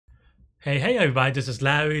Hey everybody, this is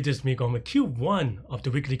Larry. This is me going with Q1 of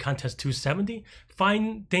the weekly contest 270,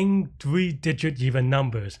 finding 3-digit even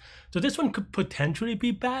numbers. So this one could potentially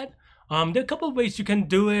be bad. There are a couple of ways you can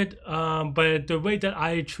do it, but the way that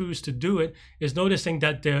I choose to do it is noticing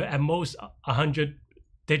that there are at most 100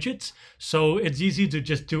 digits. So it's easy to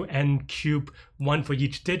just do n cube 1 for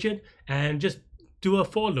each digit and just do a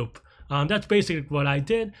for loop. That's basically what I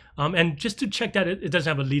did. And just to check that it doesn't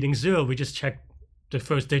have a leading zero, we just check the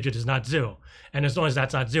first digit is not zero, and as long as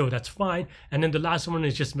that's not zero, that's fine. And then the last one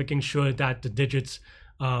is just making sure that the digits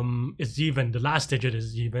is even, the last digit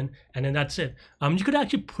is even, and then that's it. You could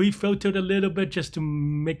actually pre-filter it a little bit just to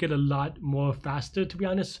make it a lot more faster, to be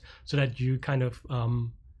honest, so that you kind of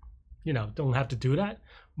don't have to do that.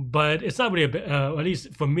 But it's not really a bit, at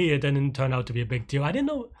least for me, it didn't turn out to be a big deal. I didn't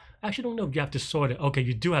know, actually don't know if you have to sort it. Okay,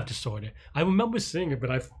 you do have to sort it. I remember seeing it, but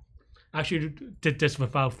I actually did this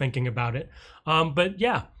without thinking about it. But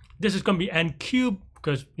yeah, this is going to be n cubed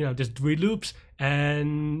because there's 3 loops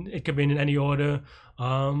and it can be in any order.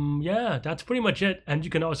 Yeah, that's pretty much it. And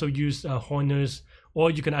you can also use Horners,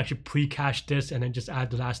 or you can actually pre-cache this and then just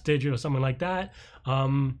add the last digit or something like that.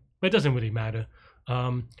 But it doesn't really matter.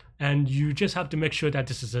 And you just have to make sure that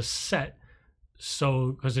this is a set,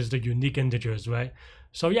 so because it's the unique integers, right?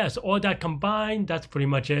 So yes, all that combined, that's pretty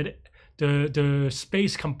much it. The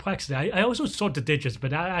space complexity, I also sort the digits,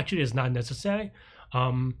 but that actually is not necessary.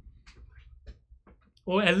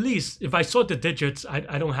 Or at least if I sort the digits,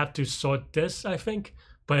 I don't have to sort this, I think,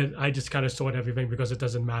 but I just kind of sort everything because it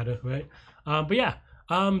doesn't matter, right? But yeah,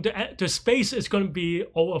 the space is going to be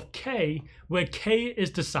O of k, where k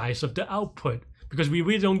is the size of the output, because we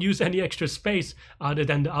really don't use any extra space other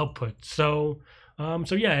than the output. So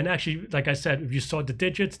yeah, and actually, like I said, if you sort the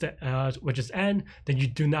digits, which is n, then you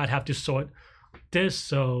do not have to sort this.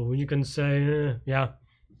 So you can say, yeah.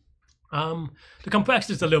 The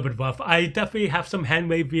complexity is a little bit rough. I definitely have some hand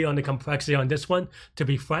wavy on the complexity on this one, to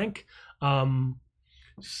be frank.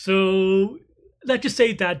 So let's just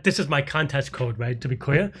say that this is my contest code, right? To be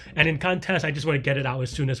clear, and in contest, I just want to get it out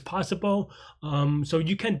as soon as possible. So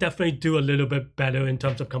you can definitely do a little bit better in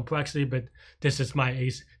terms of complexity, but this is my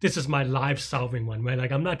ace. This is my live solving one, right?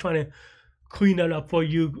 Like, I'm not trying to clean it up for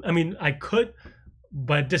you. I mean, I could,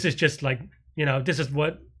 but this is just like, this is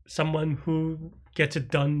what someone who gets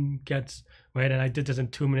it done gets, right? And I did this in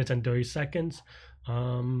 2 minutes and 30 seconds,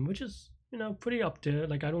 which is, pretty up there.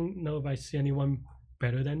 Like, I don't know if I see anyone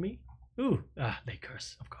better than me. Ooh,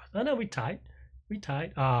 Lakers, of course. Oh no, we tied.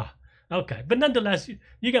 Okay. But nonetheless,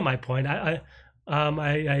 you get my point.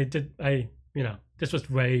 This was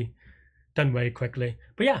done way quickly.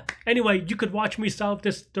 But yeah, anyway, you could watch me solve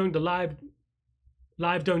this during the live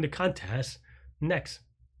during the contest next.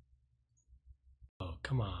 Oh,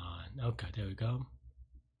 come on. Okay, there we go.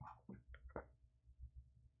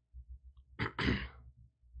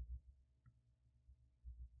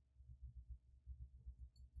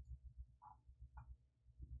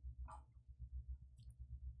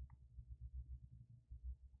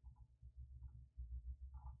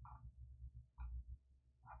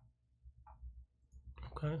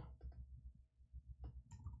 Okay.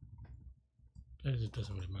 It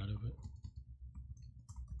doesn't really matter, but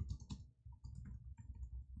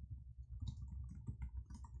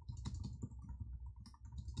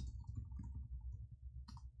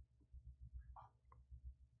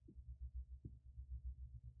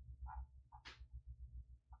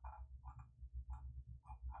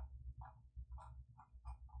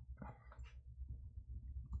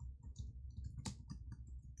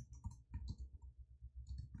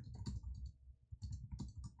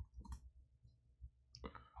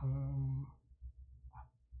okay.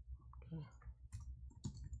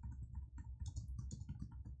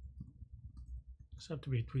 This have to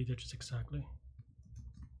be 3 digits exactly.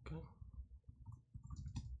 Okay.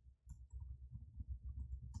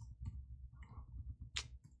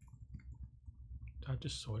 I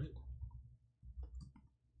just sort it.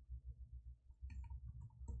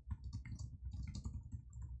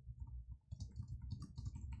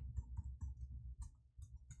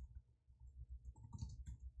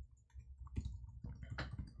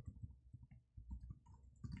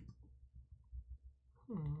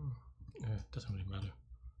 It doesn't really matter.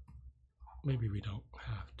 Maybe we don't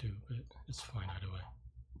have to, but it's fine either way.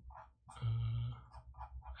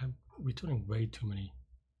 We're doing way too many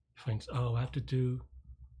things. Oh, I have to do.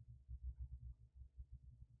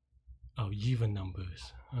 Oh, even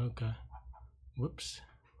numbers. Okay. Whoops.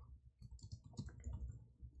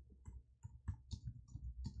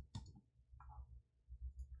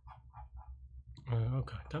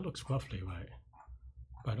 Okay, that looks roughly right.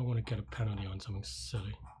 But I don't want to get a penalty on something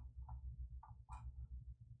silly.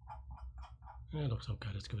 It looks okay.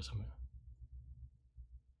 Let's give it some.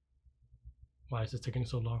 Why is it taking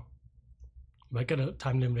so long? If I get a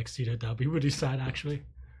time limit exceeded, that'll be really sad actually.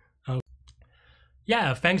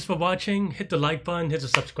 Yeah, thanks for watching. Hit the like button, hit the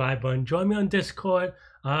subscribe button. Join me on Discord.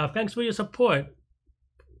 Thanks for your support.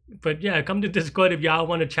 But yeah, come to Discord if y'all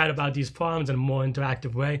want to chat about these problems in a more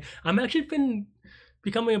interactive way. I'm actually been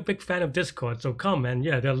becoming a big fan of Discord, so come, and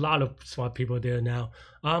yeah, there are a lot of smart people there now.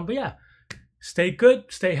 But yeah, stay good,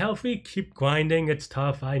 stay healthy, keep grinding. It's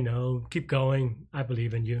tough, I know. Keep going. I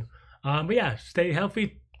believe in you. But yeah, stay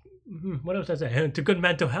healthy. What else I say? To good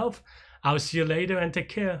mental health. I'll see you later and take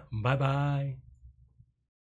care. Bye bye.